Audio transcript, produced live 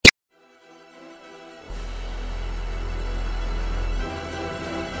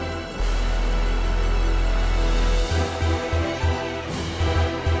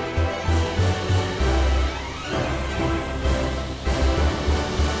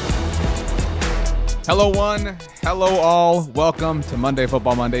Hello one, hello all. Welcome to Monday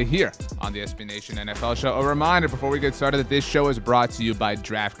Football Monday here on the SB Nation NFL Show. A reminder before we get started that this show is brought to you by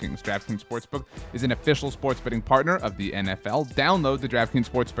DraftKings. DraftKings Sportsbook is an official sports betting partner of the NFL. Download the DraftKings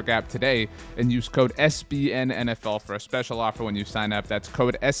Sportsbook app today and use code SBNNFL for a special offer when you sign up. That's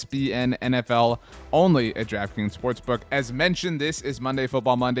code SBNNFL only at DraftKings Sportsbook. As mentioned, this is Monday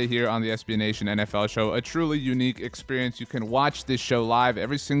Football Monday here on the SB Nation NFL Show. A truly unique experience. You can watch this show live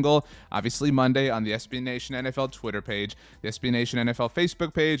every single, obviously, Monday on the SB Nation NFL Twitter page, the SB Nation NFL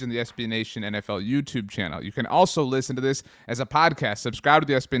Facebook page, and the SB Nation NFL YouTube channel. You can also listen to this as a podcast. Subscribe to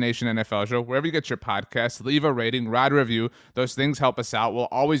the SB Nation NFL Show wherever you get your podcasts. Leave a rating, write a review. Those things help us out. We'll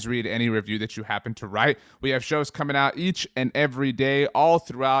always read any review that you happen to write. We have shows coming out each and every day, all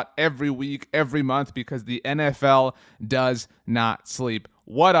throughout, every week, every month, because the NFL does not sleep.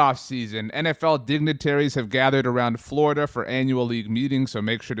 What offseason? NFL dignitaries have gathered around Florida for annual league meetings, so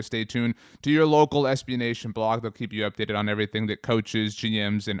make sure to stay tuned to your local SB Nation blog. They'll keep you updated on everything that coaches,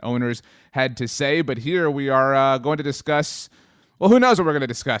 GMs, and owners had to say. But here we are going to discuss, well, who knows what we're going to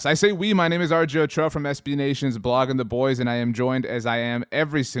discuss. I say we. My name is RJ Ochoa from SB Nation's Blog and the Boys, and I am joined, as I am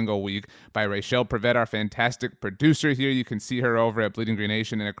every single week, by Rachelle Prevet, our fantastic producer here. You can see her over at Bleeding Green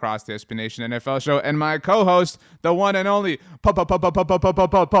Nation and across the SB Nation NFL Show. And my co-host, the one and only from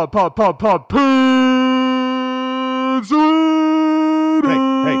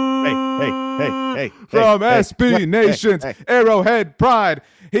SB Nation's Arrowhead Pride.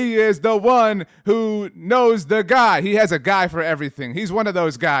 He is the one who knows the guy. He has a guy for everything. He's one of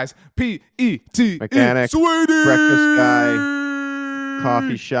those guys. P-E-T-E. Mechanic, Sweetie. breakfast guy,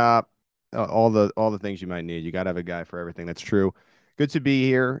 coffee shop, all the things you might need. You got to have a guy for everything. That's true. Good to be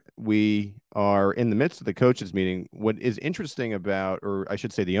here. We are in the midst of the coaches meeting. What is interesting about, or I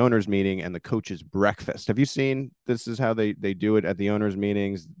should say the owners meeting and the coaches breakfast. Have you seen, this is how they do it at the owners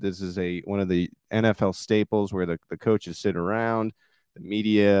meetings. This is one of the NFL staples where the coaches sit around. The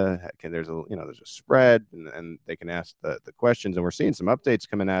media there's a spread and they can ask the questions, and we're seeing some updates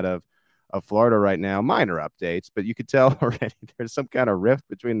coming out of Florida right now, minor updates, but you could tell already there's some kind of rift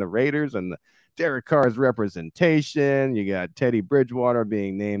between the Raiders and the Derek Carr's representation. You got Teddy Bridgewater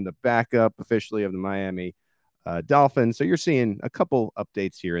being named the backup officially of the Miami Dolphins. So you're seeing a couple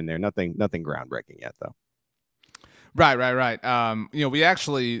updates here and there. Nothing groundbreaking yet though. Right. We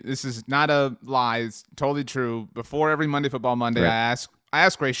actually, this is not a lie. It's totally true. Before every Monday Football Monday, right. I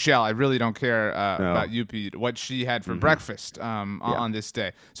ask Rachelle, I really don't care about you, Pete, what she had for breakfast on this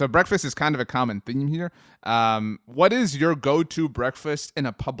day. So breakfast is kind of a common theme here. What is your go-to breakfast in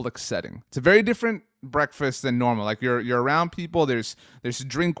a public setting? It's a very different breakfast than normal. Like you're around people. There's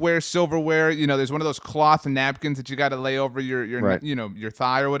drinkware, silverware. There's one of those cloth napkins that you got to lay over your right. Your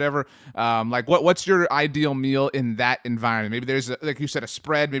thigh or whatever. Like what's your ideal meal in that environment? Maybe there's like you said, a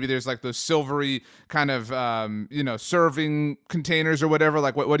spread. Maybe there's like those silvery kind of serving containers or whatever.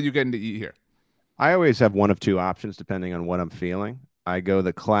 Like what are you getting to eat here? I always have one of two options depending on what I'm feeling. I go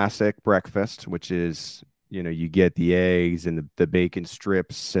the classic breakfast, which is you get the eggs and the bacon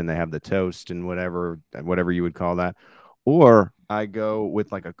strips, and they have the toast and whatever you would call that. Or I go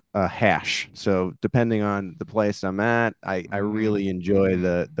with like a hash. So depending on the place I'm at, I really enjoy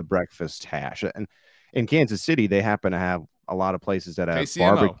the breakfast hash. And in Kansas City, they happen to have a lot of places that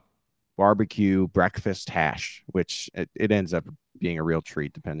have barbecue breakfast hash, which it ends up being a real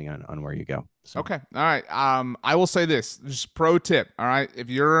treat depending on where you go. So. Okay. All right. I will say this, just pro tip. All right. If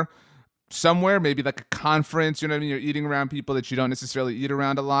you're somewhere, maybe like a conference, you're eating around people that you don't necessarily eat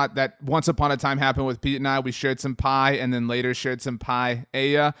around a lot. That once upon a time happened with Pete and I. We shared some pie and then later shared some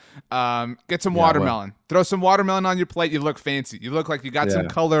paella. Get some watermelon. Throw some watermelon on your plate. You look fancy. You look like you got some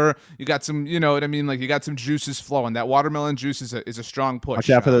color. You got some, like you got some juices flowing. That watermelon juice is a strong push. Watch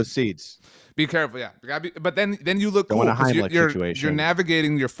out for those seeds. Be careful, yeah. But then you look cool because you're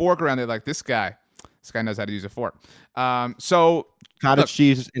navigating your fork around there like this guy. This guy knows how to use a fork. So cottage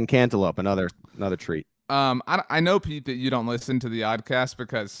cheese and cantaloupe, another treat. I know, Pete, that you don't listen to the Oddcast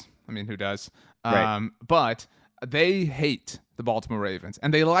because, who does? Right. But they hate the Baltimore Ravens,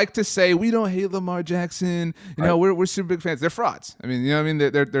 and they like to say we don't hate Lamar Jackson. We're super big fans. They're frauds.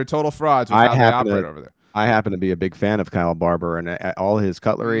 They're total frauds with how they operate over there. I happen to be a big fan of Kyle Barber and all his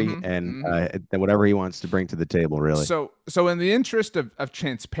cutlery and whatever he wants to bring to the table, really. So in the interest of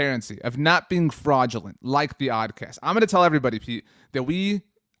transparency, of not being fraudulent, like the Oddcast, I'm going to tell everybody, Pete, that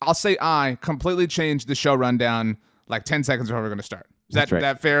I'll say I completely changed the show rundown like 10 seconds before we're going to start. Is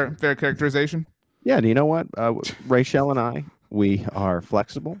that fair characterization? Yeah, do you know what? Rachelle and I, we are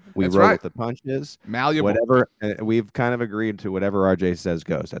flexible. We roll with the punches. Malleable. Whatever. We've kind of agreed to whatever RJ says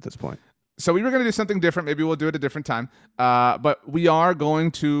goes at this point. So we were going to do something different. Maybe we'll do it a different time. But we are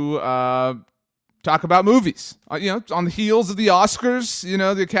going to talk about movies. On the heels of the Oscars,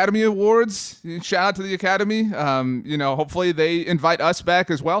 the Academy Awards. Shout out to the Academy. Hopefully they invite us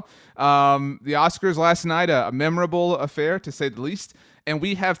back as well. The Oscars last night, a memorable affair to say the least. And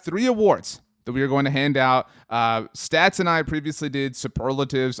we have 3 awards that we are going to hand out. Stats and I previously did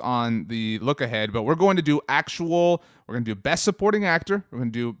superlatives on the look ahead, but we're going to do best supporting actor. We're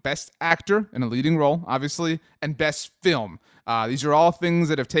going to do best actor in a leading role, obviously, and best film. These are all things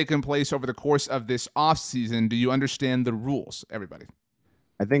that have taken place over the course of this off season. Do you understand the rules, everybody?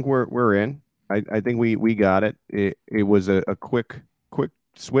 I think we're in. I think we got it. It was a quick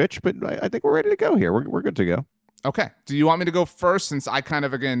switch, but I think we're ready to go here. We're good to go. Okay. Do you want me to go first, since I kind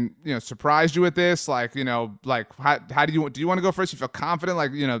of, again, surprised you with this? How do you want to go first? You feel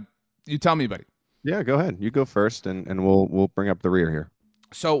confident? You tell me, buddy. Yeah, go ahead. You go first, and we'll bring up the rear here.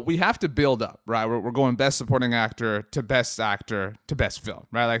 So we have to build up, right? We're going best supporting actor to best film,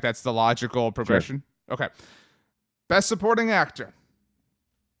 right? That's the logical progression. Sure. Okay. Best supporting actor.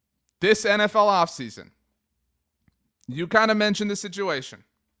 This NFL offseason. You kind of mentioned the situation.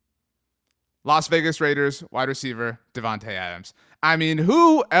 Las Vegas Raiders wide receiver Davante Adams. I mean,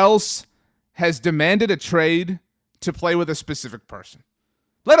 who else has demanded a trade to play with a specific person?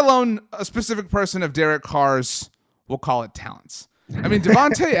 Let alone a specific person of Derek Carr's, we'll call it, talents. I mean,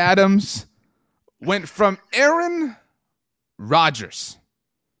 Davante Adams went from Aaron Rodgers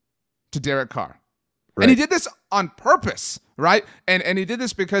to Derek Carr. Right. And he did this on purpose, right? And he did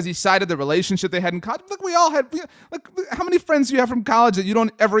this because he cited the relationship they had in college. Look, we all had, how many friends do you have from college that you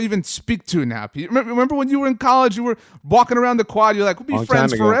don't ever even speak to now? Remember when you were in college, you were walking around the quad, you're like, we'll be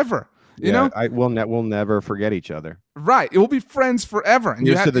friends forever. You know? We'll never forget each other. Right. It will be friends forever. And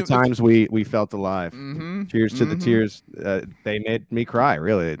Cheers to the times we felt alive. Mm-hmm, Cheers to the tears. They made me cry,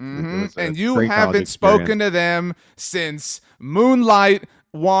 really. And you haven't spoken to them since Moonlight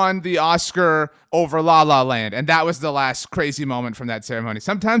won the Oscar over La La Land, and that was the last crazy moment from that ceremony.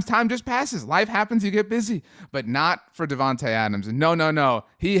 Sometimes time just passes. Life happens. You get busy, but not for Davante Adams. No.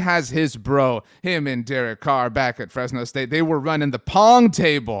 He has his bro, him and Derek Carr back at Fresno State. They were running the pong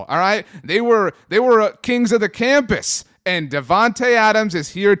table, all right? They were kings of the campus, and Davante Adams is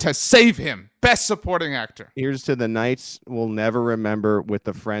here to save him. Best supporting actor. Here's to the nights we'll never remember with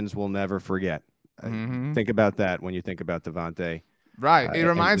the friends we'll never forget. Think about that when you think about Davante. Right. It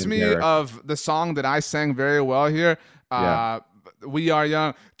reminds me of the song that I sang very well here. We Are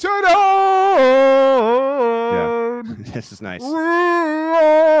Young. Yeah. This is nice. Good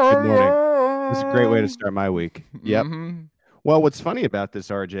morning. This is a great way to start my week. Yep. Mm-hmm. Well, what's funny about this,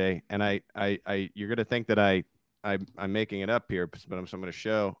 RJ, and I you're going to think that I'm making it up here, but I'm going to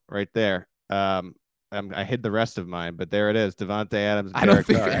show right there. I hid the rest of mine, but there it is. Davante Adams. I don't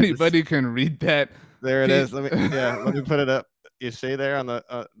think anybody can read that. There it is. Let me put it up. You see there on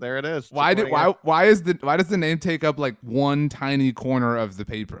the there it is. Why does the name take up like one tiny corner of the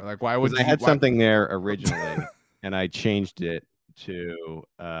paper? Like, why would I had something there originally and I changed it to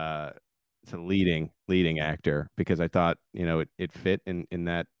leading actor because I thought it fit in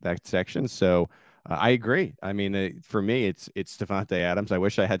that section. So I agree. I mean, for me, it's Davante Adams. I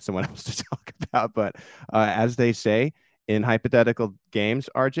wish I had someone else to talk about, but as they say in hypothetical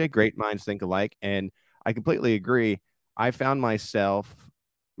games, RJ, great minds think alike, and I completely agree. I found myself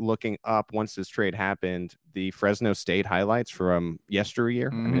looking up once this trade happened, the Fresno State highlights from yesteryear.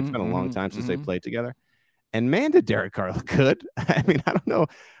 I mean, it's been a long time since they played together. And man, did Derek Carr look good. I mean, I don't know.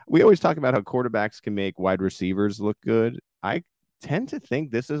 We always talk about how quarterbacks can make wide receivers look good. I tend to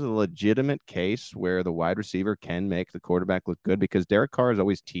think this is a legitimate case where the wide receiver can make the quarterback look good because Derek Carr is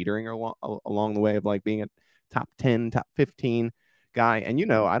always teetering along the way of like being a top 10, top 15 guy. And,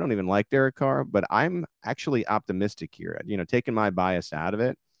 I don't even like Derek Carr, but I'm actually optimistic here. Taking my bias out of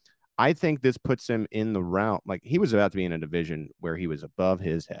it, I think this puts him in the realm. Like he was about to be in a division where he was above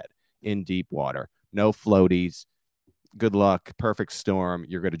his head in deep water, no floaties. Good luck. Perfect storm.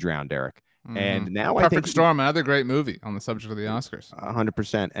 You're going to drown, Derek. And now Perfect Storm, another great movie on the subject of the Oscars.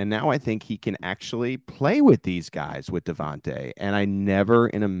 100%. And now I think he can actually play with these guys with Davante. And I never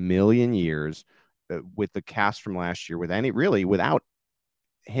in a million years with the cast from last year without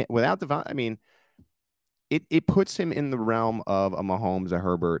Davante. I mean, it puts him in the realm of a Mahomes, a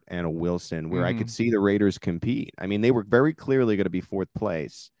Herbert, and a Wilson, where I could see the Raiders compete. I mean, they were very clearly going to be fourth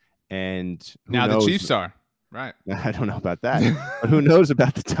place, and now the Chiefs are right. I don't know about that, but who knows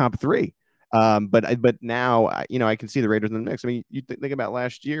about the top three? But now I can see the Raiders in the mix. I mean, you think about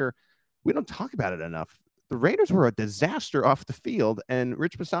last year, we don't talk about it enough. The Raiders were a disaster off the field, and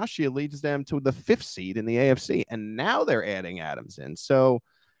Rich Bisaccia leads them to the 5th seed in the AFC, and now they're adding Adams in. So,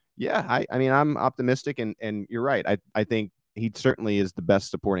 yeah, I mean, I'm optimistic, and you're right. I think he certainly is the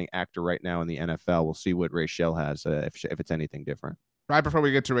best supporting actor right now in the NFL. We'll see what Rachel has if it's anything different. Right before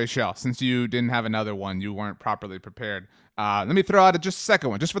we get to Rachel, since you didn't have another one, you weren't properly prepared. Let me throw out just a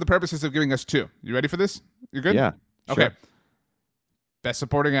second one, just for the purposes of giving us two. You ready for this? You good? Yeah. Okay. Sure. Best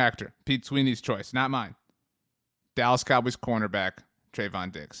supporting actor, Pete Sweeney's choice, not mine. Dallas Cowboys cornerback,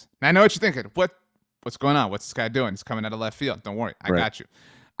 Trayvon Diggs. Now, I know what you're thinking. What's going on? What's this guy doing? He's coming out of left field. Don't worry. I got you.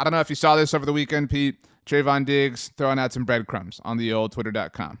 I don't know if you saw this over the weekend, Pete. Trayvon Diggs throwing out some breadcrumbs on the old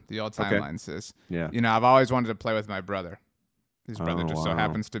Twitter.com. The old timeline says, I've always wanted to play with my brother. His brother just so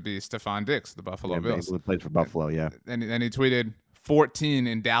happens to be Stephon Diggs, the Buffalo Bills. He played for Buffalo, And he tweeted, 14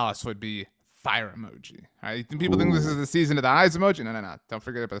 in Dallas would be fire emoji. Right? People think this is the season of the eyes emoji. No. Don't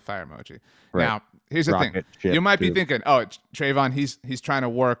forget about the fire emoji. Right. Now, here's the thing. You might be thinking, Trayvon, he's trying to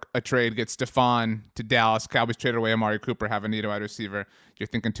work a trade, get Stephon to Dallas. Cowboys traded away Amari Cooper, have a need a wide receiver. You're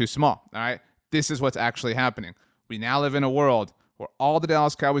thinking too small. All right? This is what's actually happening. We now live in a world where all the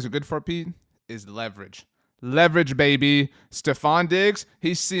Dallas Cowboys are good for, Pete, is leverage. Leverage, baby. Stephon Diggs,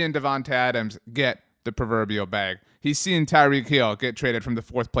 he's seeing Davante Adams get the proverbial bag. He's seeing Tyreek Hill get traded from the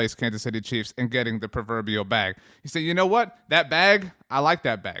 4th place Kansas City Chiefs and getting the proverbial bag. He said, you know what? That bag, I like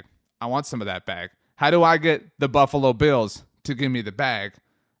that bag. I want some of that bag. How do I get the Buffalo Bills to give me the bag?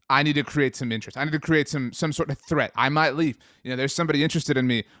 I need to create some interest. I need to create some sort of threat. I might leave. There's somebody interested in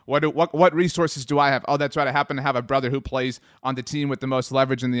me. What resources do I have? Oh, that's right. I happen to have a brother who plays on the team with the most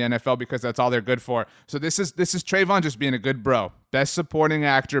leverage in the NFL because that's all they're good for. So this is Trayvon just being a good bro. Best supporting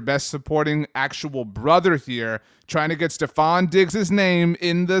actor, best supporting actual brother here, trying to get Stephon Diggs' name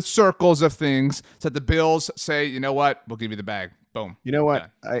in the circles of things so that the Bills say, you know what? We'll give you the bag. Boom. You know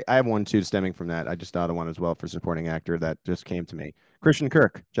what? I have one too stemming from that. I just thought of one as well for supporting actor that just came to me. Christian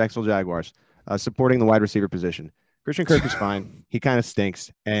Kirk, Jacksonville Jaguars, supporting the wide receiver position. Christian Kirk is fine. He kind of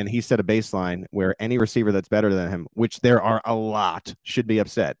stinks, and he set a baseline where any receiver that's better than him, which there are a lot, should be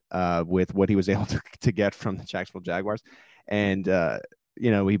upset with what he was able to get from the Jacksonville Jaguars. And,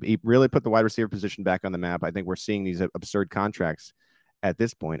 he really put the wide receiver position back on the map. I think we're seeing these absurd contracts at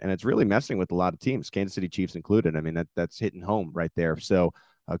this point, and it's really messing with a lot of teams, Kansas City Chiefs included. I mean, that's hitting home right there. So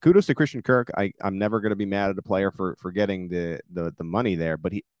kudos to Christian Kirk. I'm never going to be mad at a player for getting the money there,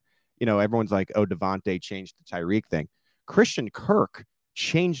 but he, everyone's like, oh, Davante changed the Tyreek thing. Christian Kirk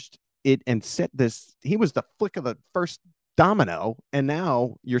changed it and set this. He was the flick of the first domino, and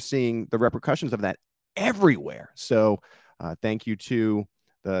now you're seeing the repercussions of that everywhere. So thank you to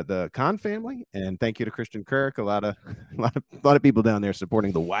the Khan family, and thank you to Christian Kirk. A lot of people down there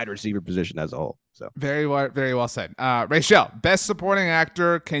supporting the wide receiver position as a whole. So very well said. Rachel, best supporting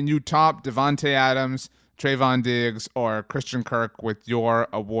actor. Can you top Davante Adams, Trayvon Diggs, or Christian Kirk with your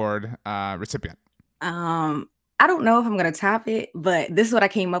award recipient? I don't know if I'm gonna top it, but this is what I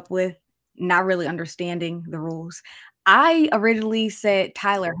came up with. Not really understanding the rules. I originally said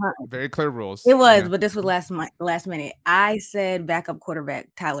Tyler Huntley. Very clear rules. It was, but this was last minute. I said backup quarterback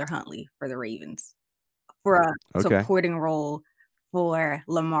Tyler Huntley for the Ravens for a supporting role for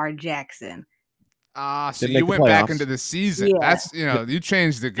Lamar Jackson. So you went back into the season. Yeah. That's you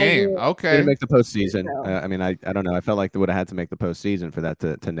changed the game. Okay. Didn't make the postseason. I mean, I don't know. I felt like they would have had to make the postseason for that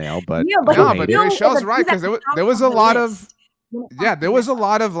to nail. But but Rachel's right, because there was a lot of. Yeah, there was a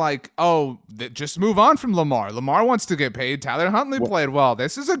lot of just move on from Lamar. Lamar wants to get paid. Tyler Huntley played well.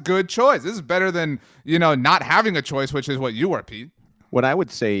 This is a good choice. This is better than, not having a choice, which is what you were, Pete. What I would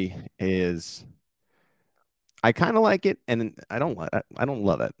say is I kind of like it, and I don't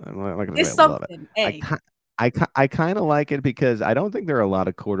love it. It's something. I kind of like it because I don't think there are a lot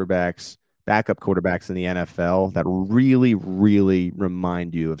of backup quarterbacks in the NFL that really, really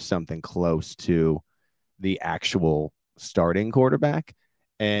remind you of something close to the actual starting quarterback.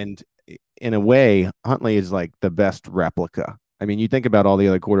 And in a way, Huntley is like the best replica. I mean, you think about all the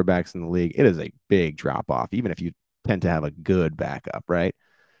other quarterbacks in the league, it is a big drop off, even if you tend to have a good backup, right?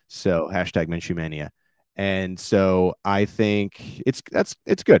 So #MinshewMania. And so I think it's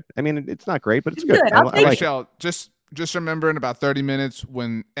good. I mean, it's not great, but it's good. I like Michelle, just remember in about 30 minutes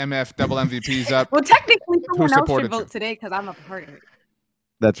when MF double MVP's up. Well, technically, someone else should vote today because I'm a part of it.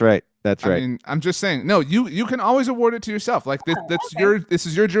 That's right. That's right. I mean, I'm just saying. No, you can always award it to yourself. Like this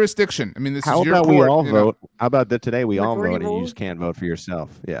is your jurisdiction. I mean, this is your court. How about we all vote? How about that today? We all vote, and you just can't vote for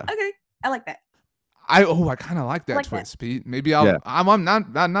yourself. Yeah. Okay, I like that. I kind of like that twist, Pete. Maybe I'm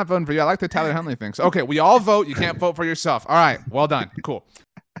not voting for you. I like the Tyler Huntley thing. So okay, we all vote. You can't vote for yourself. All right, well done. Cool.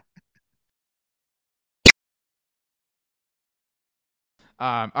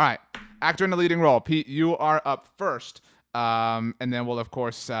 All right, actor in the leading role. Pete, you are up first. And then we'll, of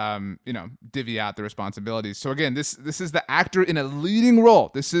course, divvy out the responsibilities. So again, this is the actor in a leading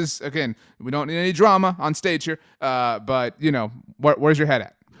role. This is, again, we don't need any drama on stage here, but where's your head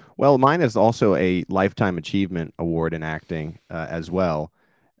at? Well, mine is also a Lifetime Achievement Award in acting as well.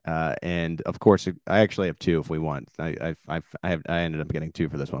 And of course, I actually have two if we want. I ended up getting two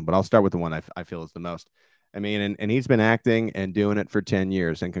for this one, but I'll start with the one I feel is the most. I mean, and he's been acting and doing it for 10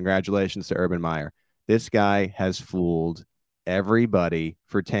 years. And congratulations to Urban Meyer. This guy has fooled everybody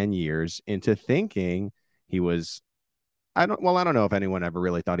for 10 years into thinking he was. I don't know if anyone ever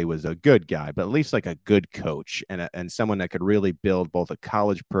really thought he was a good guy, but at least like a good coach and someone that could really build both a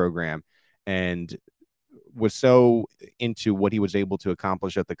college program and was so into what he was able to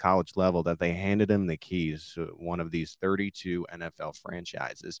accomplish at the college level that they handed him the keys to one of these 32 NFL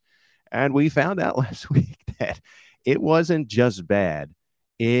franchises. And we found out last week that it wasn't just bad.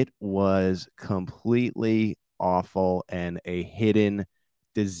 It was completely awful and a hidden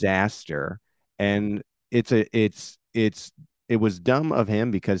disaster. And it was dumb of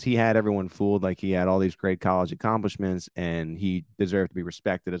him because he had everyone fooled like he had all these great college accomplishments and he deserved to be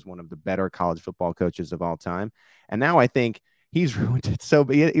respected as one of the better college football coaches of all time. And now I think he's ruined it so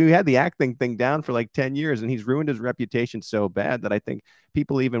bad. He had the acting thing down for like 10 years and he's ruined his reputation so bad that I think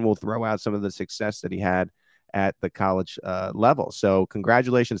people even will throw out some of the success that he had at the college level. So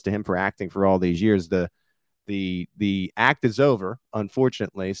congratulations to him for acting for all these years. The act is over,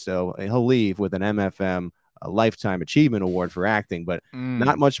 unfortunately. So he'll leave with an MFM, a Lifetime Achievement Award for acting, but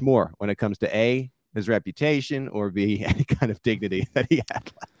not much more when it comes to A, his reputation, or B, any kind of dignity that he had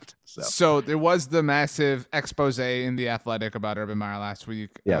left. So there was the massive expose in The Athletic about Urban Meyer last week.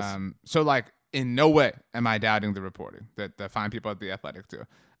 Yes. So like in no way am I doubting the reporting that the fine people at The Athletic do.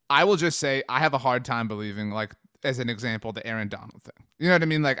 I will just say I have a hard time believing, like, as an example, the Aaron Donald thing. You know what I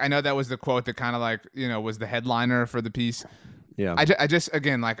mean? Like, I know that was the quote that kind of like, was the headliner for the piece. Yeah. I just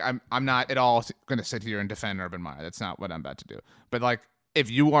again, like, I'm not at all going to sit here and defend Urban Meyer. That's not what I'm about to do. But like, if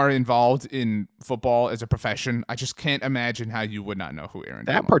you are involved in football as a profession, I just can't imagine how you would not know who Aaron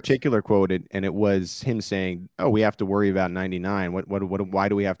Donald is. That particular quote, and it was him saying, "Oh, we have to worry about 99. Why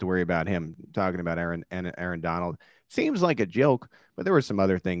do we have to worry about him?" Talking about Aaron Donald. Seems like a joke, but there were some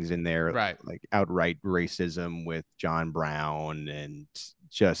other things in there, right? Like outright racism with John Brown and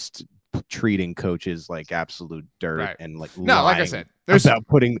just treating coaches like absolute dirt, right? And like like I said, there's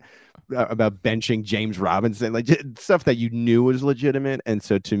about benching James Robinson, like stuff that you knew was legitimate. And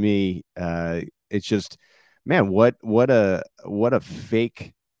so to me, it's just, man, what a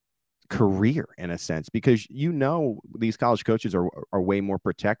fake career in a sense, because these college coaches are way more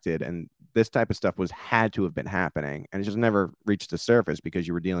protected, and this type of stuff had to have been happening, and it just never reached the surface because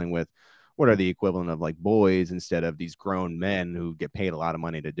you were dealing with what are the equivalent of like boys instead of these grown men who get paid a lot of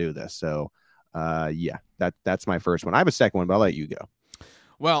money to do this. So that's my first one. I have a second one, but I'll let you go.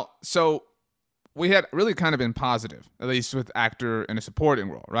 Well, so we had really kind of been positive, at least with actor in a supporting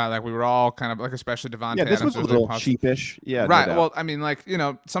role, right? Like we were all kind of like, especially Devontae Adams. This was a little cheapish. Yeah. Right. No, well, I mean, like,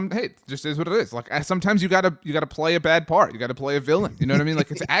 it just is what it is. Like sometimes you gotta play a bad part. You gotta play a villain. You know what I mean?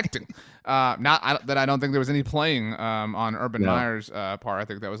 Like it's acting. I don't think there was any playing on Urban Meyer's part. I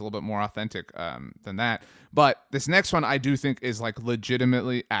think that was a little bit more authentic than that. But this next one I do think is like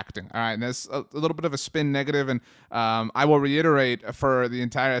legitimately acting. All right. And that's a little bit of a spin negative. And I will reiterate for the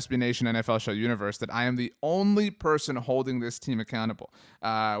entire SB Nation NFL show universe that I am the only person holding this team accountable.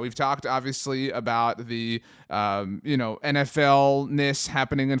 We've talked obviously about the, NFL-ness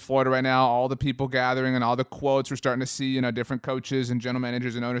happening in Florida right now, all the people gathering and all the quotes. We're starting to see, different coaches and general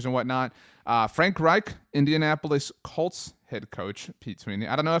managers and owners and whatnot. Frank Reich, Indianapolis Colts head coach, Pete Sweeney.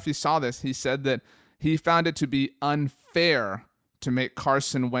 I don't know if you saw this. He said that he found it to be unfair to make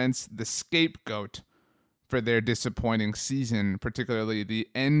Carson Wentz the scapegoat for their disappointing season, particularly the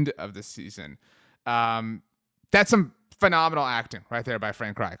end of the season. That's some phenomenal acting right there by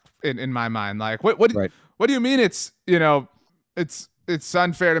Frank Reich in my mind. Like, what do you mean it's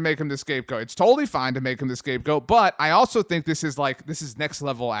unfair to make him the scapegoat? It's totally fine to make him the scapegoat, but I also think this is next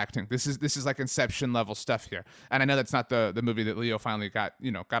level acting. This is like Inception level stuff here. And I know that's not the movie that Leo finally got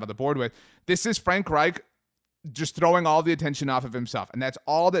on the board with. This is Frank Reich just throwing all the attention off of himself. And that's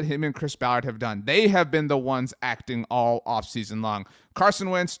all that him and Chris Ballard have done. They have been the ones acting all offseason long. Carson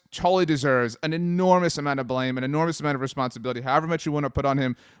Wentz totally deserves an enormous amount of blame, an enormous amount of responsibility, however much you want to put on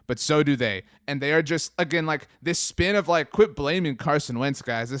him, but so do they. And they are just, again, like this spin of like, quit blaming Carson Wentz,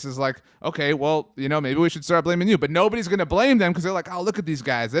 guys. This is like, okay, well, maybe we should start blaming you. But nobody's going to blame them because they're like, oh, look at these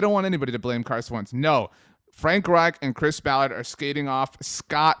guys. They don't want anybody to blame Carson Wentz. No, Frank Reich and Chris Ballard are skating off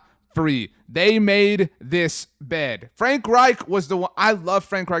scot free. They made this bed. Frank Reich was the one. I love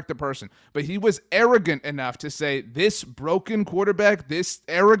Frank Reich, the person, but he was arrogant enough to say, this broken quarterback, this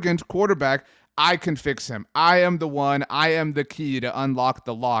arrogant quarterback, I can fix him. I am the one. I am the key to unlock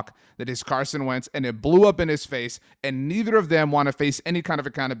the lock that is Carson Wentz, and it blew up in his face, and neither of them want to face any kind of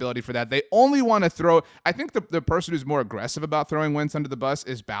accountability for that. They only want to throw. I think the person who's more aggressive about throwing Wentz under the bus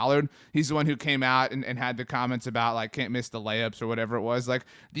is Ballard. He's the one who came out and had the comments about, like, can't miss the layups or whatever it was. Like,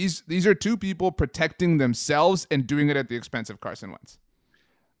 these are two people protecting themselves and doing it at the expense of Carson Wentz.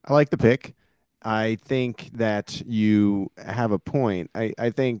 I like the pick. I think that you have a point.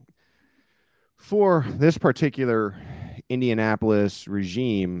 I think for this particular Indianapolis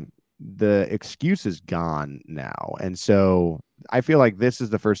regime, the excuse is gone now. And so I feel like this is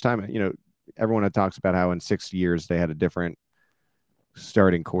the first time, everyone talks about how in 6 years they had a different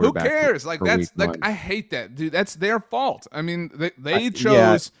starting quarterback. Who cares? Like, that's like, I hate that, dude. That's their fault. I mean, they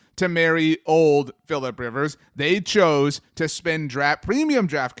chose to marry old Phillip Rivers. They chose to spend premium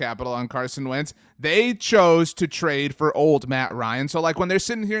draft capital on Carson Wentz. They chose to trade for old Matt Ryan. So, like, when they're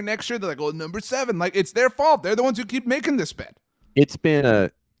sitting here next year, they're like, oh, number 7. Like, it's their fault. They're the ones who keep making this bet.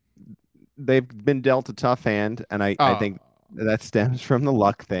 They've been dealt a tough hand, and I think that stems from the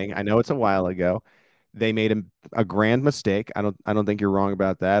luck thing. I know it's a while ago. They made a grand mistake. I don't think you're wrong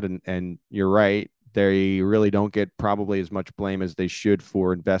about that, and you're right. They really don't get probably as much blame as they should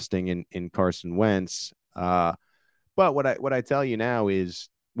for investing in Carson Wentz. But what I tell you now is,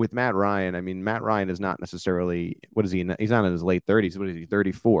 with Matt Ryan, I mean, Matt Ryan is not necessarily, what is he? He's not in his late 30s. What is he,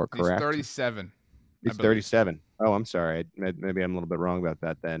 34, correct? He's 37. He's 37. Oh, I'm sorry. Maybe I'm a little bit wrong about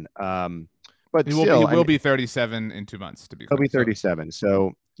that then. But he still, will be 37 in 2 months, to be clear. He'll be 37.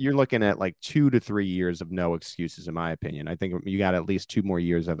 So you're looking at like 2 to 3 years of no excuses, in my opinion. I think you got at least 2 more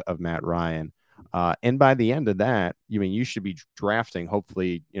years of Matt Ryan. And by the end of that, you should be drafting,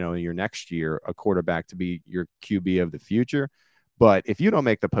 hopefully, your next year, a quarterback to be your QB of the future. But if you don't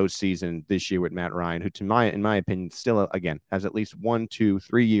make the postseason this year with Matt Ryan, who in my opinion, still, again, has at least 1, 2,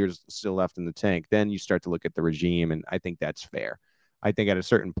 3 years still left in the tank, then you start to look at the regime, and I think that's fair. I think at a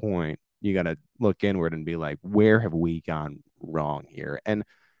certain point, you got to look inward and be like, where have we gone wrong here? And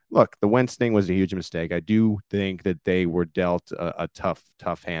look, the Wentz thing was a huge mistake. I do think that they were dealt a tough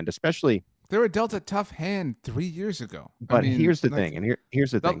when especially. They were dealt a tough hand 3 years ago. But here's the thing, and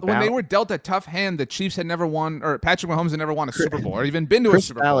here's the thing. When they were dealt a tough hand, the Chiefs had never won, or Patrick Mahomes had never won a Super Bowl, or even been to a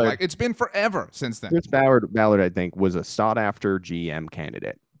Super Bowl. Like, it's been forever since then. Chris Ballard, I think, was a sought-after GM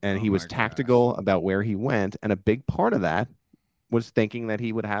candidate, and he was tactical about where he went, and a big part of that was thinking that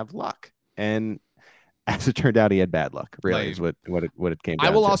he would have luck. And as it turned out, he had bad luck, really, is what it came down to. I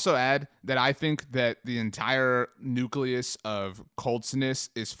will also add that I think that the entire nucleus of Coltsness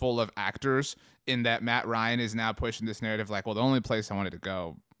is full of actors, in that Matt Ryan is now pushing this narrative like, well, the only place I wanted to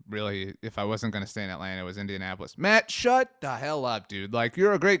go, really, if I wasn't going to stay in Atlanta, was Indianapolis. Matt, shut the hell up, dude. Like,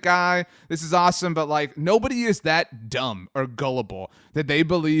 you're a great guy. This is awesome. But, like, nobody is that dumb or gullible that they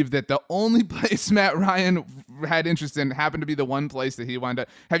believe that the only place Matt Ryan had interest in happened to be the one place that he wound up.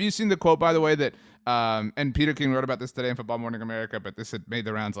 Have you seen the quote, by the way, that and Peter King wrote about this today in Football Morning America, but this had made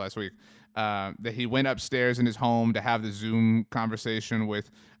the rounds last week, that he went upstairs in his home to have the Zoom conversation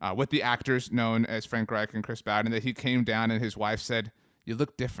with the actors known as Frank Reich and Chris Ballard, and that he came down and his wife said, "You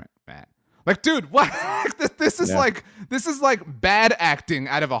look different, Matt." Like, dude, what? This is like bad acting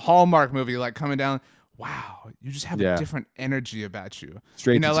out of a Hallmark movie, like coming down. Wow, you just have a different energy about you.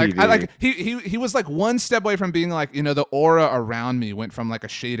 Straight to TV. He was like one step away from being like, the aura around me went from like a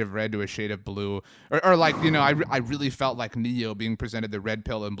shade of red to a shade of blue, or like, I really felt like Neo being presented the red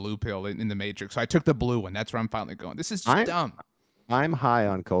pill and blue pill in the Matrix. So I took the blue one. That's where I'm finally going. This is just dumb. I'm high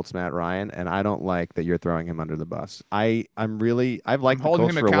on Colts Matt Ryan, and I don't like that you're throwing him under the bus. I've liked the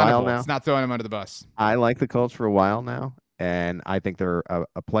Colts for a while now. It's not throwing him under the bus. I like the Colts for a while now, and I think they're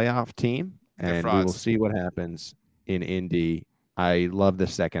a playoff team. And we will see what happens in Indy. I love the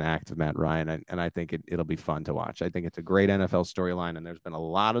second act of Matt Ryan, and I think it'll be fun to watch. I think it's a great NFL storyline, and there's been a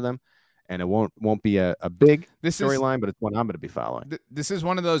lot of them, and it won't be a big storyline, but it's one I'm going to be following. This is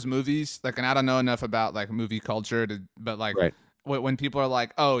one of those movies, like, and I don't know enough about like movie culture, but like. Right. When people are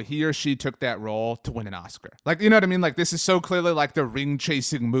like, oh, he or she took that role to win an Oscar. Like, you know what I mean? Like, this is so clearly like the ring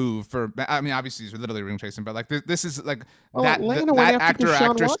chasing move for, I mean, obviously he's literally ring chasing, but like this is like that actor or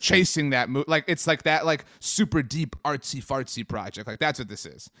actress chasing that move. Like, it's like that, like super deep artsy fartsy project. Like, that's what this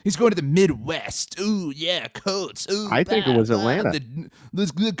is. He's going to the Midwest. Ooh, yeah, Coats. Ooh, I think it was Atlanta.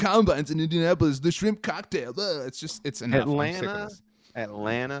 The combines in Indianapolis, the shrimp cocktail. It's enough.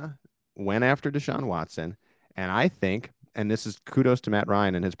 Atlanta went after Deshaun Watson. And I think, and this is kudos to Matt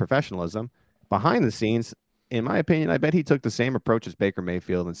Ryan and his professionalism, behind the scenes, in my opinion, I bet he took the same approach as Baker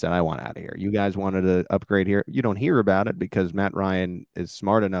Mayfield and said, I want out of here. You guys wanted to upgrade here. You don't hear about it because Matt Ryan is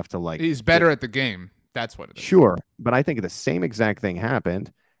smart enough to He's better at the game. That's what it is. Sure. But I think the same exact thing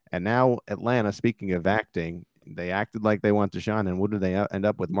happened. And now Atlanta, speaking of acting, they acted like they want Deshaun. And what do they end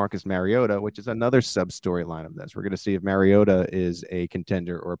up with? Marcus Mariota, which is another sub-storyline of this. We're going to see if Mariota is a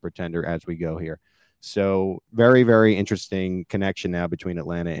contender or a pretender as we go here. So very, very interesting connection now between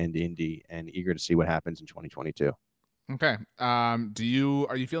Atlanta and Indy, and eager to see what happens in 2022. Okay. Are you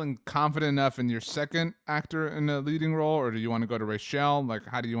feeling confident enough in your second actor in a leading role, or do you want to go to Rachel? Like,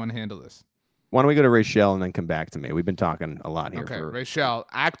 how do you want to handle this? Why don't we go to Rachel and then come back to me? We've been talking a lot here. Okay, Rachel,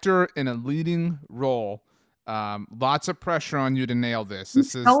 actor in a leading role. Lots of pressure on you to nail this.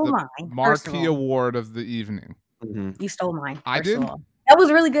 This is the marquee award of the evening. Mm-hmm. You stole mine. I did? That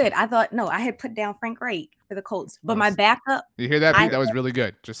was really good. I thought, I had put down Frank Reich for the Colts, but my backup. You hear that, Pete? That was really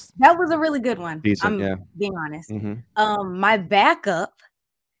good. That was a really good one. Decent, I'm being honest. Mm-hmm. My backup,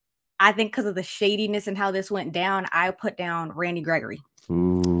 I think because of the shadiness and how this went down, I put down Randy Gregory.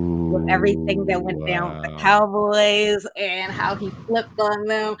 Ooh, with everything that went down with the Cowboys and how he flipped on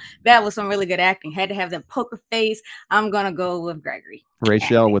them. That was some really good acting. Had to have that poker face. I'm going to go with Gregory.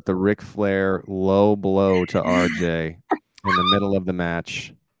 Rachel with the Ric Flair low blow to RJ in the middle of the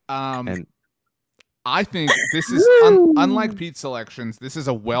match. And I think this is unlike Pete's selections. This is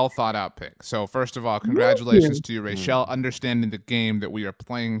a well thought out pick. So first of all, congratulations to you, Rachel, understanding the game that we are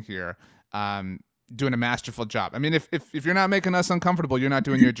playing here. Doing a masterful job. I mean, if you're not making us uncomfortable, you're not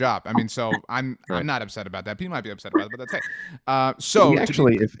doing your job. I mean, so I'm not upset about that. Pete might be upset about it, but that's it. So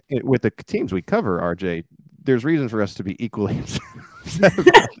actually, with the teams we cover, RJ, there's reason for us to be equally upset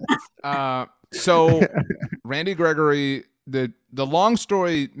about this. So Randy Gregory, the long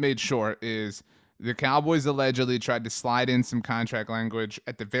story made short is the Cowboys allegedly tried to slide in some contract language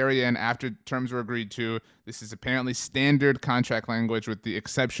at the very end after terms were agreed to. This is apparently standard contract language with the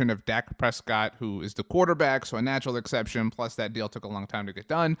exception of Dak Prescott, who is the quarterback, so a natural exception, plus that deal took a long time to get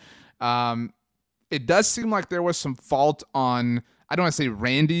done. It does seem like there was some fault on, I don't want to say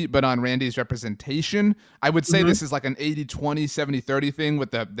Randy, but on Randy's representation. I would say this is like an 80-20, 70-30 thing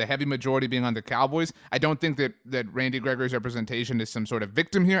with the heavy majority being on the Cowboys. I don't think that Randy Gregory's representation is some sort of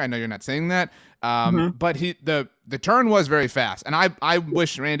victim here. I know you're not saying that. But the turn was very fast. And I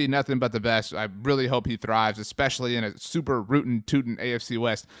wish Randy nothing but the best. I really hope he thrives, especially in a super rootin' tootin' AFC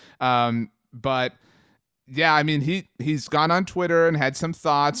West. But yeah, I mean, he's gone on Twitter and had some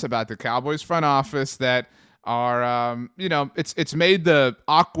thoughts about the Cowboys front office that are, it's made the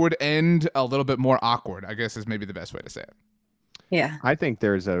awkward end a little bit more awkward, I guess is maybe the best way to say it. Yeah. I think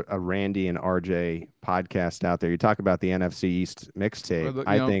there's a Randy and RJ podcast out there. You talk about the NFC East mixtape.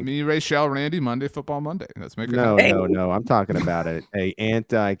 I think me, Rachel, Randy, Monday Football Monday. Let's make it No. I'm talking about a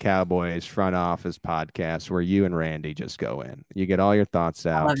anti-Cowboys front office podcast where you and Randy just go in. You get all your thoughts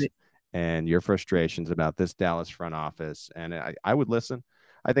out and your frustrations about this Dallas front office. And I would listen.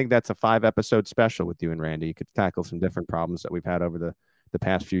 I think that's a 5-episode special with you and Randy. You could tackle some different problems that we've had over the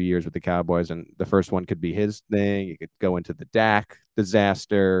past few years with the Cowboys. And the first one could be his thing. You could go into the Dak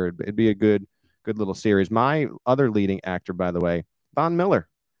disaster. It'd be a good little series. My other leading actor, by the way, Von Miller.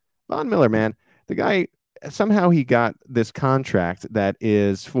 Von Miller, man. The guy, somehow he got this contract that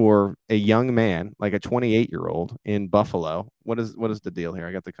is for a young man, like a 28-year-old in Buffalo. What is the deal here?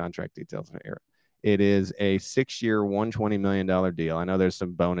 I got the contract details here. It is a 6-year, $120 million deal. I know there's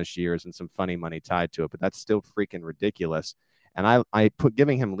some bonus years and some funny money tied to it, but that's still freaking ridiculous. And I put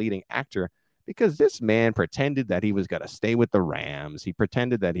giving him leading actor because this man pretended that he was going to stay with the Rams. He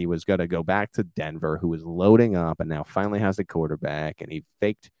pretended that he was going to go back to Denver, who was loading up and now finally has a quarterback. And he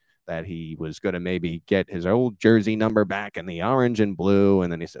faked that he was going to maybe get his old jersey number back in the orange and blue.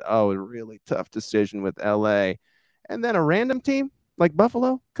 And then he said, a really tough decision with LA. And then a random team like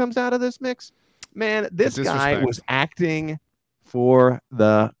Buffalo comes out of this mix. Man, this guy was acting for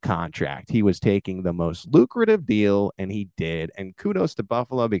the contract. He was taking the most lucrative deal, and he did. And kudos to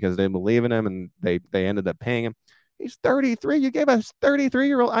Buffalo because they believe in him, and they ended up paying him. He's 33. You gave us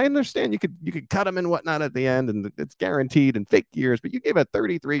 33-year-old. I understand you could cut him and whatnot at the end, and it's guaranteed and fake years, but you gave a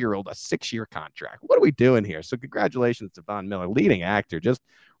 33-year-old a 6-year contract. What are we doing here? So congratulations to Von Miller, leading actor, just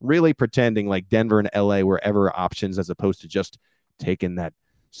really pretending like Denver and LA were ever options as opposed to just taking that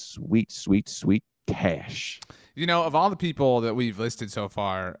sweet, sweet, sweet cash. Of all the people that we've listed so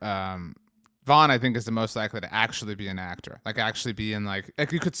far, Vaughn, I think, is the most likely to actually be an actor. Like, actually be in, like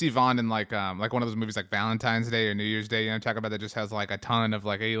you could see Vaughn in, like one of those movies like Valentine's Day or New Year's Day, talk about that just has, like, a ton of,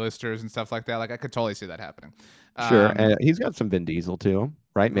 like, A-listers and stuff like that. Like, I could totally see that happening. Sure. He's got some Vin Diesel, too,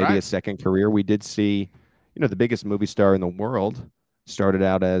 right? Maybe a second career. We did see, the biggest movie star in the world started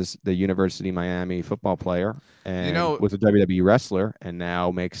out as the University of Miami football player and was a WWE wrestler, and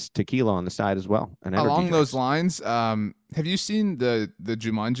now makes tequila on the side as well. And along those lines, have you seen the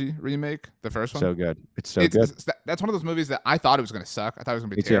Jumanji remake, the first one? So good. It's good. That's one of those movies that I thought it was going to suck. I thought it was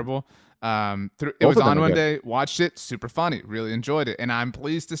going to be terrible. It was on one day, watched it, super funny, really enjoyed it. And I'm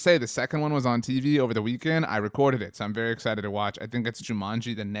pleased to say the second one was on TV over the weekend. I recorded it, so I'm very excited to watch. I think it's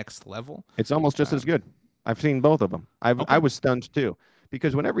Jumanji The Next Level. It's almost just as good. I've seen both of them. I was stunned too,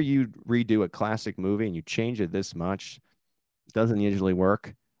 because whenever you redo a classic movie and you change it this much, it doesn't usually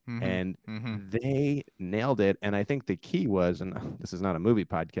work. And they nailed it. And I think the key was, and this is not a movie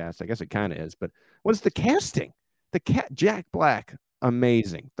podcast, I guess it kind of is, but was the casting. Jack Black,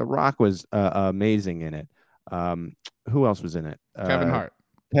 amazing. The Rock was amazing in it. Who else was in it? Kevin Hart.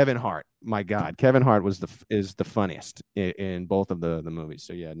 Kevin Hart. My God, Kevin Hart is the funniest in both of the movies.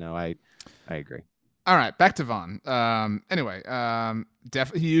 So yeah, no, I agree. All right, back to Vaughn. Anyway,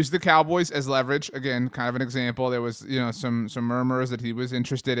 definitely he used the Cowboys as leverage. Again, kind of an example. There was, some murmurs that he was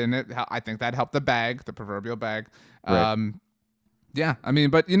interested in it. I think that helped the proverbial bag. Right. Yeah, I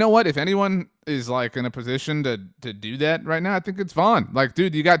mean, but you know what? If anyone is like in a position to do that right now, I think it's Vaughn. Like,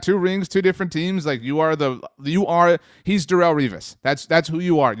 dude, you got 2 rings, 2 different teams. Like, he's Darrelle Revis. That's who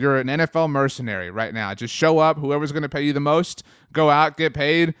you are. You're an NFL mercenary right now. Just show up. Whoever's going to pay you the most, go out, get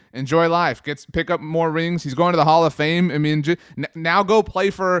paid, enjoy life, pick up more rings. He's going to the Hall of Fame. I mean, now go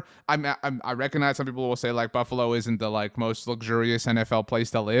play for. I recognize some people will say like Buffalo isn't the like most luxurious NFL place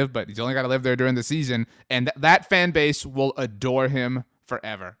to live, but he's only got to live there during the season, and that fan base will adore him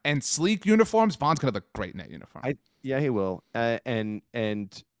forever. And sleek uniforms, Vaughn's gonna look great in that uniform. Yeah, he will. And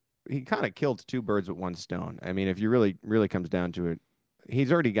he kind of killed 2 birds with 1 stone. I mean, if you really comes down to it, he's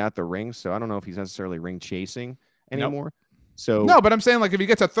already got the ring, so I don't know if he's necessarily ring chasing anymore. Nope. So no, but I'm saying like if he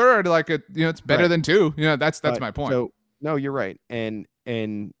gets a third, like it's better than 2. That's my point. So no, you're right. And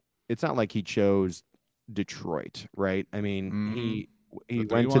it's not like he chose Detroit, right? I mean, he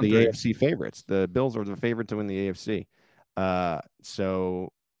went to the AFC favorites. The Bills were the favorite to win the AFC.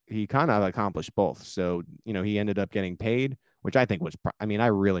 So he kind of accomplished both. So, he ended up getting paid, which I think I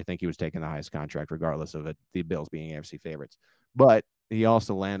really think he was taking the highest contract regardless of the Bills being AFC favorites, but he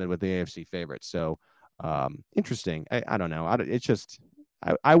also landed with the AFC favorites. So, interesting. I don't know. It's just,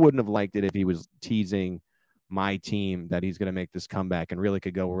 I wouldn't have liked it if he was teasing my team that he's going to make this comeback and really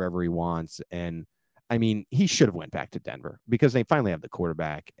could go wherever he wants. And I mean, he should have went back to Denver because they finally have the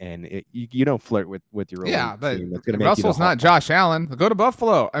quarterback, and you don't flirt with your old but team. That's make Russell's not Josh Allen. Go to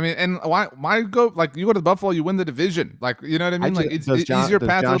Buffalo. I mean, and why go? Like, you go to Buffalo, you win the division. Like, you know what I mean? Like, it's easier path to the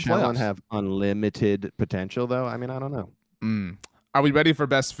playoffs. Does Josh Allen have unlimited potential, though? I mean, I don't know. Are we ready for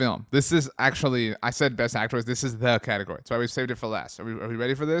best film? This is actually, I said best actors. This is the category, so I saved it for last. Are we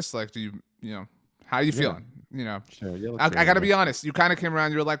ready for this? Like, how are you feeling? Sure, I got to be honest. You kind of came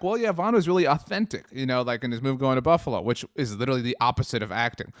around. You were like, well, yeah, Vaughn was really authentic, like in his move going to Buffalo, which is literally the opposite of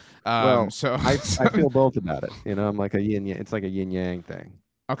acting. So I feel both about it. I'm like a yin yang. It's like a yin yang thing.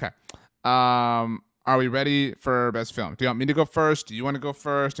 Okay. Are we ready for best film? Do you want me to go first? Do you want to go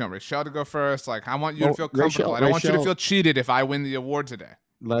first? Do you want Rachel to go first? Like, I want you to feel comfortable. I don't want you to feel cheated if I win the award today.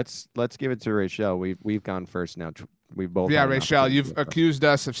 Let's give it to Rachel. We've gone first now. We both. Yeah, Rachel, you've accused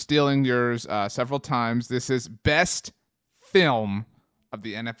us of stealing yours several times. This is best film of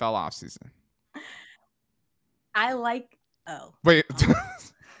the NFL offseason. I like. Oh. Wait.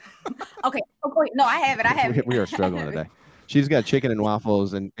 Okay. Oh, wait. No, I have it. We are struggling today. She's got chicken and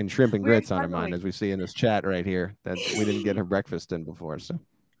waffles and shrimp and grits on her mind, as we see in this chat right here. That we didn't get her breakfast in before. So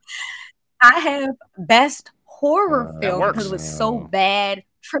I have best horror film because it was so bad.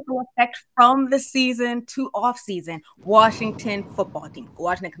 Triple effect from the season to off season. Washington football team.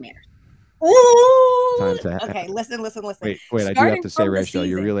 Washington Commanders. Ooh. Okay, listen. Wait. I do have to say, Rachel,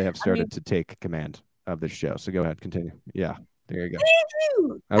 you really have started to take command of this show. So go ahead, continue. Yeah. There you go. Thank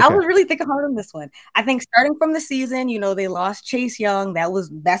you. Okay. I was really thinking hard on this one. I think starting from the season, they lost Chase Young. That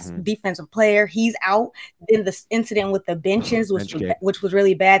was best defensive player. He's out. Then the incident with the benches, which was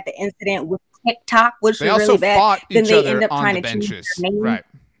really bad. The incident with TikTok, which was really bad. Then they end up trying to change their name. Right.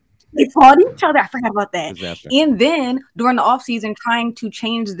 They fought each other. I forgot about that. Disaster. And then during the offseason, trying to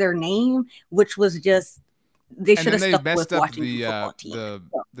change their name, which was just they should have stuck with watching the football team.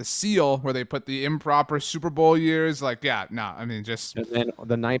 The seal where they put the improper Super Bowl years. Like, yeah, no, I mean, just. And then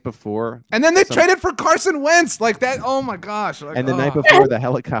the night before. And then they traded for Carson Wentz. Like that. Oh my gosh. Like, and the night before, the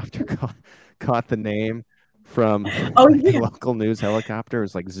helicopter caught the name from the local news helicopter. It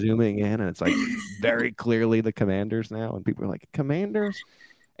was like zooming in, and it's like very clearly the Commanders now. And people are like, Commanders?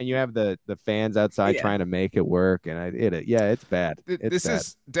 and you have the fans outside trying to make it work, and it's bad. This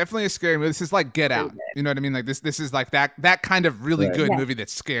is definitely a scary movie. This is like Get Out. You know what I mean? Like this is like that kind of really good movie that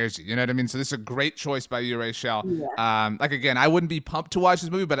scares you. You know what I mean? So this is a great choice by you, Rachel. Like again, I wouldn't be pumped to watch this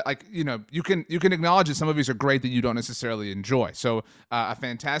movie, but like you can acknowledge that some movies are great that you don't necessarily enjoy. So a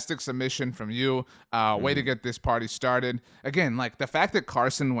fantastic submission from you. Way to get this party started. Again, like the fact that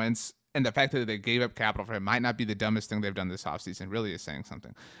Carson Wentz and the fact that they gave up capital for him might not be the dumbest thing they've done this offseason. Really is saying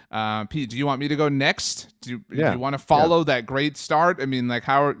something. Pete, do you want me to go next? Do you want to follow that great start? I mean, like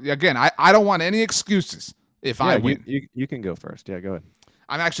I don't want any excuses if I win. You can go first. Yeah, go ahead.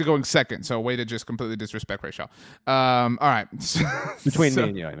 I'm actually going second, so way to just completely disrespect Rachel. All right. Between me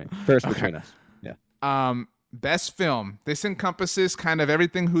and you, I mean. First between us. Yeah. Best film. This encompasses kind of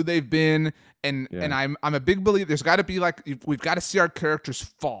everything who they've been, and I'm a big believer. There's got to be we've got to see our characters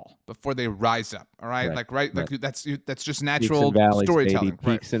fall before they rise up. All right, that's just natural valleys, storytelling.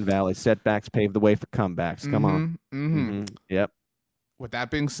 Baby. Peaks and valleys, setbacks pave the way for comebacks. Come on. Yep. With that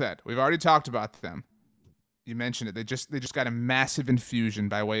being said, we've already talked about them. You mentioned it. They just got a massive infusion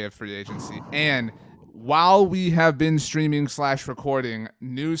by way of free agency, and while we have been streaming / recording,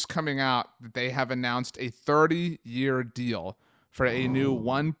 news coming out that they have announced a 30-year deal for a new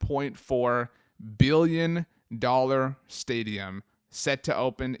 $1.4 billion stadium set to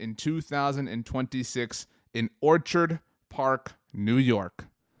open in 2026 in Orchard Park, New York.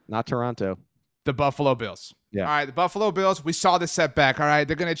 Not Toronto. The Buffalo Bills. Yeah. All right, the Buffalo Bills, we saw the setback. All right,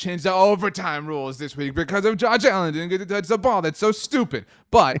 they're going to change the overtime rules this week because of Josh Allen didn't get to touch the ball. That's so stupid.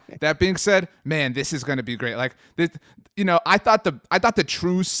 But that being said, man, this is going to be great. Like this, I thought the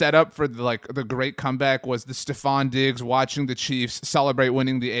true setup for the great comeback was the Stephon Diggs watching the Chiefs celebrate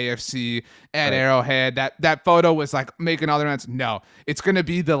winning the AFC at Arrowhead. That photo was like making all the rounds. No, it's going to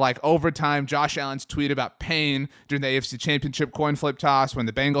be the overtime Josh Allen's tweet about pain during the AFC Championship coin flip toss when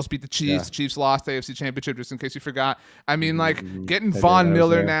the Bengals beat the Chiefs. Yeah. The Chiefs lost the AFC Championship, just in case you forgot. I mean, getting Von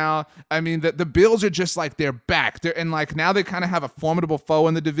Miller now. I mean, the Bills are just they're back. Now they kind of have a formidable foe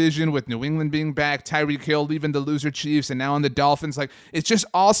in the division with New England being back, Tyreek Hill leaving the loser Chiefs, and now on the Dolphins. It's just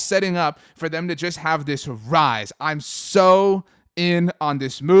all setting up for them to just have this rise. I'm so in on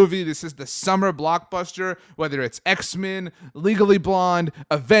this movie. This is the summer blockbuster, whether it's X-Men, Legally Blonde,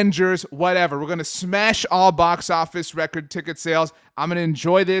 Avengers, whatever. We're going to smash all box office record ticket sales. I'm going to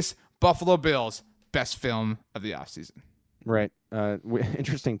enjoy this. Buffalo Bills, best film of the offseason. Right.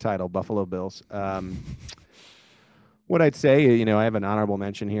 Interesting title, Buffalo Bills. What I'd say, I have an honorable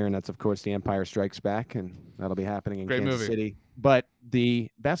mention here, and that's, of course, The Empire Strikes Back, and that'll be happening in Kansas City. But the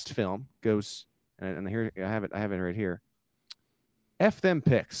best film goes, and here I have it right here. F them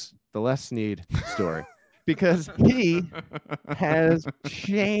picks, the Les Snead story, because he has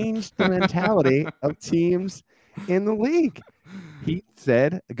changed the mentality of teams in the league. He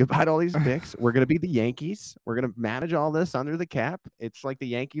said goodbye to all these picks. We're going to be the Yankees. We're going to manage all this under the cap. It's like the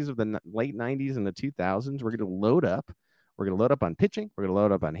Yankees of the late 90s and the 2000s. We're going to load up. We're going to load up on pitching. We're going to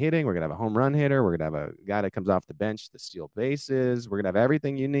load up on hitting. We're going to have a home run hitter. We're going to have a guy that comes off the bench to steal bases. We're going to have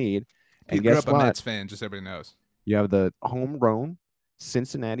everything you need. And he grew up a Mets fan, just everybody knows. You have the homegrown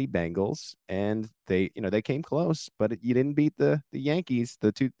Cincinnati Bengals, and they came close, but you didn't beat the Yankees, the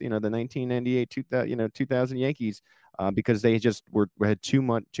 1998 2000 Yankees, because they just had too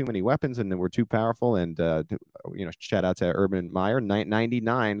many weapons and they were too powerful. And shout out to Urban Meyer,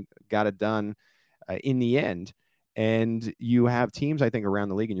 99 got it done in the end. And you have teams, I think, around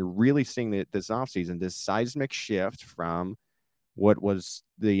the league, and you're really seeing this offseason, this seismic shift from what was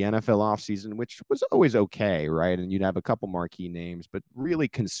the NFL offseason, which was always okay, right? And you'd have a couple marquee names, but really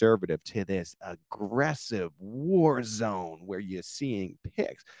conservative, to this aggressive war zone where you're seeing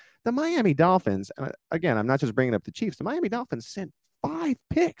picks. The Miami Dolphins, again, I'm not just bringing up the Chiefs. The Miami Dolphins sent 5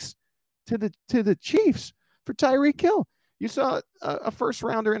 picks to the Chiefs for Tyreek Hill. You saw a first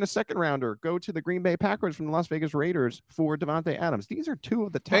rounder and a second rounder go to the Green Bay Packers from the Las Vegas Raiders for Davante Adams. These are 2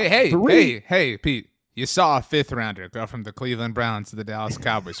 of the top 3. Hey, Pete. You saw a 5th rounder go from the Cleveland Browns to the Dallas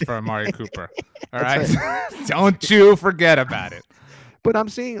Cowboys for Amari Cooper. All right. Don't you forget about it. But I'm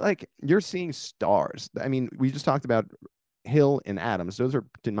seeing, you're seeing stars. I mean, we just talked about Hill and Adams. Those are,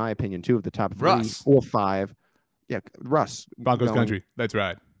 in my opinion, 2 of the top 3 or 5. Yeah, Russ. Broncos country. That's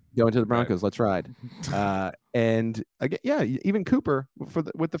right. Going to the Broncos. Let's ride. And again, even Cooper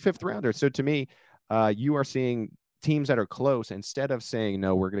with the 5th rounder. So to me, you are seeing teams that are close, instead of saying,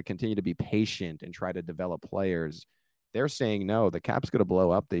 no, we're going to continue to be patient and try to develop players, they're saying, no, the cap's going to blow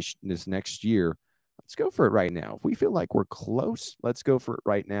up this next year. Let's go for it right now. If we feel like we're close, let's go for it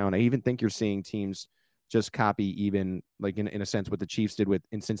right now. And I even think you're seeing teams just copy, even in a sense, what the Chiefs did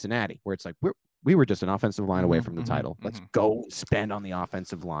in Cincinnati, where it's like, we were just an offensive line away from the title. Let's go spend on the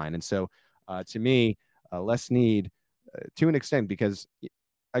offensive line. And so to me, Les Snead, to an extent, because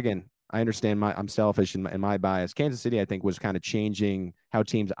again, I understand I'm selfish in my bias. Kansas City, I think, was kind of changing how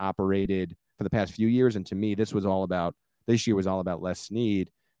teams operated for the past few years. And to me, this year was all about Les Snead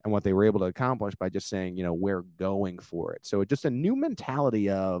and what they were able to accomplish by just saying, we're going for it. So just a new mentality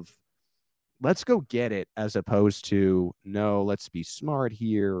of let's go get it, as opposed to no, let's be smart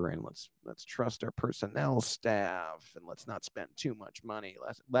here and let's trust our personnel staff and let's not spend too much money.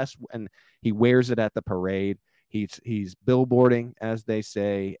 Less, and he wears it at the parade. He's billboarding, as they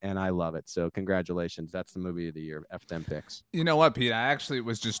say, and I love it. So congratulations. That's the movie of the year, F them picks. You know what, Pete? I actually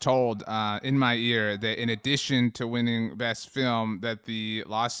was just told in my ear that in addition to winning Best Film, that the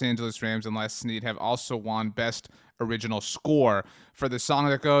Los Angeles Rams and Les Snead have also won Best Original Score for the song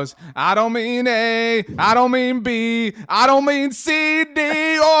that goes, I don't mean A, I don't mean B, I don't mean C, D,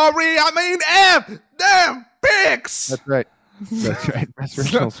 or E, I mean F them picks. That's right. That's right. Best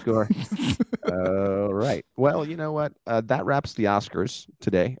Original Score. Right. Well, you know what? That wraps the Oscars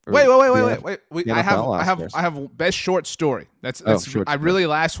today. Wait. I have Best Short Story. That's short I really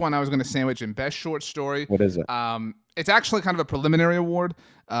last one I was going to sandwich in Best Short Story. What is it? It's actually kind of a preliminary award.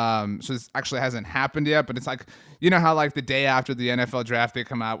 So this actually hasn't happened yet, but it's like, you know how like the day after the NFL draft, they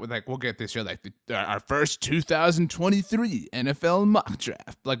come out with like, we'll get this year, like our first 2023 NFL mock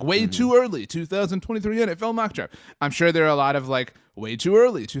draft, like way too early 2023 NFL mock draft. I'm sure there are a lot of like way too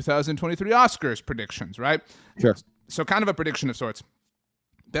early 2023 Oscars predictions, right? Sure. So kind of a prediction of sorts.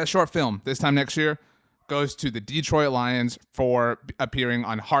 Best short film this time next year goes to the Detroit Lions for appearing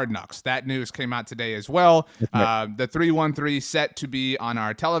on Hard Knocks. That news came out today as well. The 313 set to be on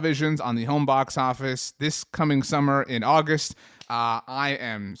our televisions on the home box office this coming summer in August. I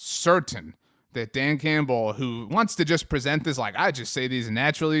am certain that Dan Campbell, who wants to just present this like, I just say these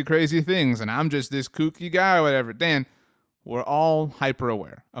naturally crazy things and I'm just this kooky guy or whatever. Dan, we're all hyper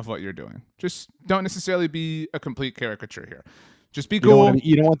aware of what you're doing. Just don't necessarily be a complete caricature here. Just be cool.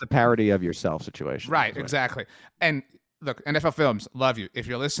 You don't want the parody of yourself situation. Right, exactly. And look, NFL Films, love you. If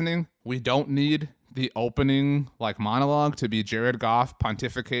you're listening, we don't need the opening like monologue to be Jared Goff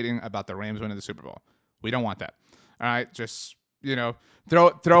pontificating about the Rams winning the Super Bowl. We don't want that. All right, just throw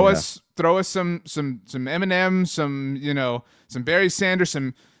us some Eminem, some Barry Sanders,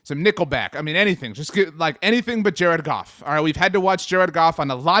 some Nickelback. I mean, anything. Just get like anything but Jared Goff. All right, we've had to watch Jared Goff on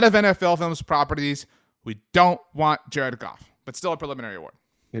a lot of NFL Films properties. We don't want Jared Goff. But still a preliminary award.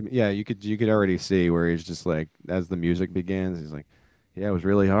 Yeah, you could already see where he's just like, as the music begins, he's like, yeah, it was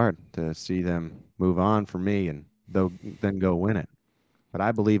really hard to see them move on from me and then go win it. But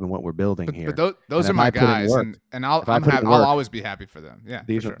I believe in what we're building here. But those are my guys, and I'll always be happy for them. Yeah,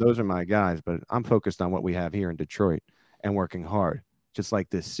 those are my guys. But I'm focused on what we have here in Detroit and working hard, just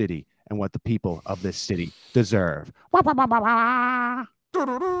like this city and what the people of this city deserve. All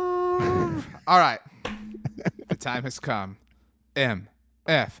right, the time has come.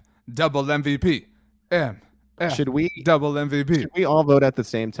 MF double MVP. MF should we double MVP? Should we all vote at the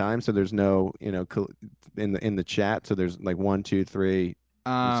same time so there's no in the chat? So there's like 1, 2, 3.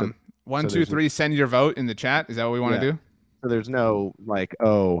 1, 2, 3. Send your vote in the chat. Is that what we want to do? So there's no like,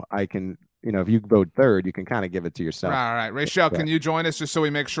 I can. If you vote third, you can kind of give it to yourself. All right. Rachel, can you join us just so we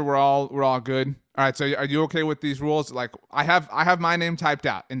make sure we're all good? All right. So are you okay with these rules? Like I have my name typed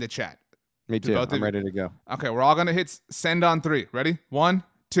out in the chat. Me too. I'm ready to go. Okay, we're all gonna hit send on 3. Ready? 1,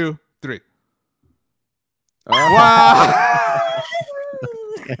 2, 3. Wow!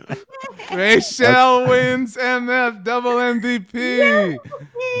 Rachel wins MF double MVP.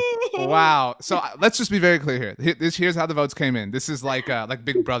 Wow. So let's just be very clear here. Here's how the votes came in. This is like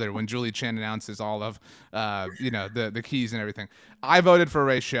Big Brother when Julie Chen announces all of the keys and everything. I voted for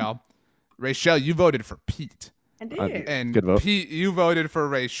Rachel. Rachel, you voted for Pete. I did. And good vote. Pete, you voted for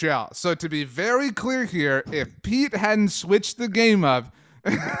Rachel. So to be very clear here, if Pete hadn't switched the game up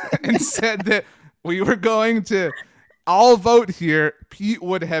and said that we were going to all vote here, Pete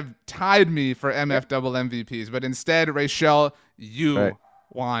would have tied me for MF double MVPs. But instead, Rachel, you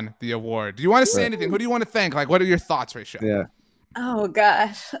won the award. Do you want to say anything? Who do you want to thank? Like, what are your thoughts, Rachel? Yeah. Oh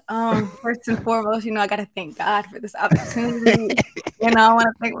gosh. First and foremost, I got to thank God for this opportunity. I want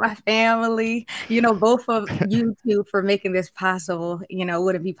to thank my family, both of you two for making this possible.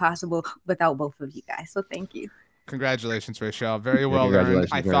 Wouldn't be possible without both of you guys. So thank you. Congratulations, Rachel. Very well earned.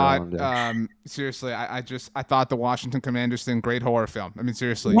 I thought, seriously, I thought the Washington Commanders thing, great horror film. I mean,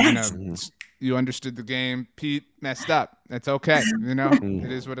 seriously, yes. You understood the game. Pete messed up. It's okay.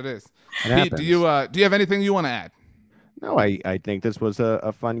 It is what it is. Pete, do you have anything you want to add? No, I think this was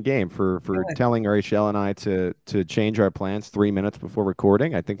a fun game for telling Rachel and I to change our plans 3 minutes before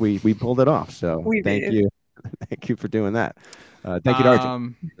recording. I think we pulled it off. So thank you. Thank you for doing that. Thank you to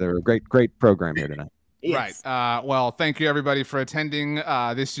RJ. They're a great program here tonight. Yes. Right. Well, thank you everybody for attending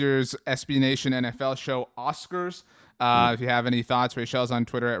this year's SB Nation NFL show Oscars. If you have any thoughts, Rachel's on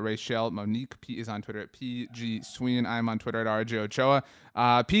Twitter at Rachel Monique. Pete is on Twitter at PG Sween. I'm on Twitter at RJ Ochoa.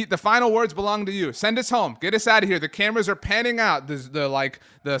 Pete, the final words belong to you. Send us home. Get us out of here. The cameras are panning out.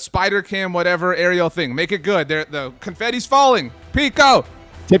 The spider cam, whatever aerial thing. Make it good. The confetti's falling. Pete, go.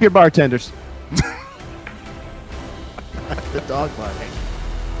 Tip your bartenders. The dog barking.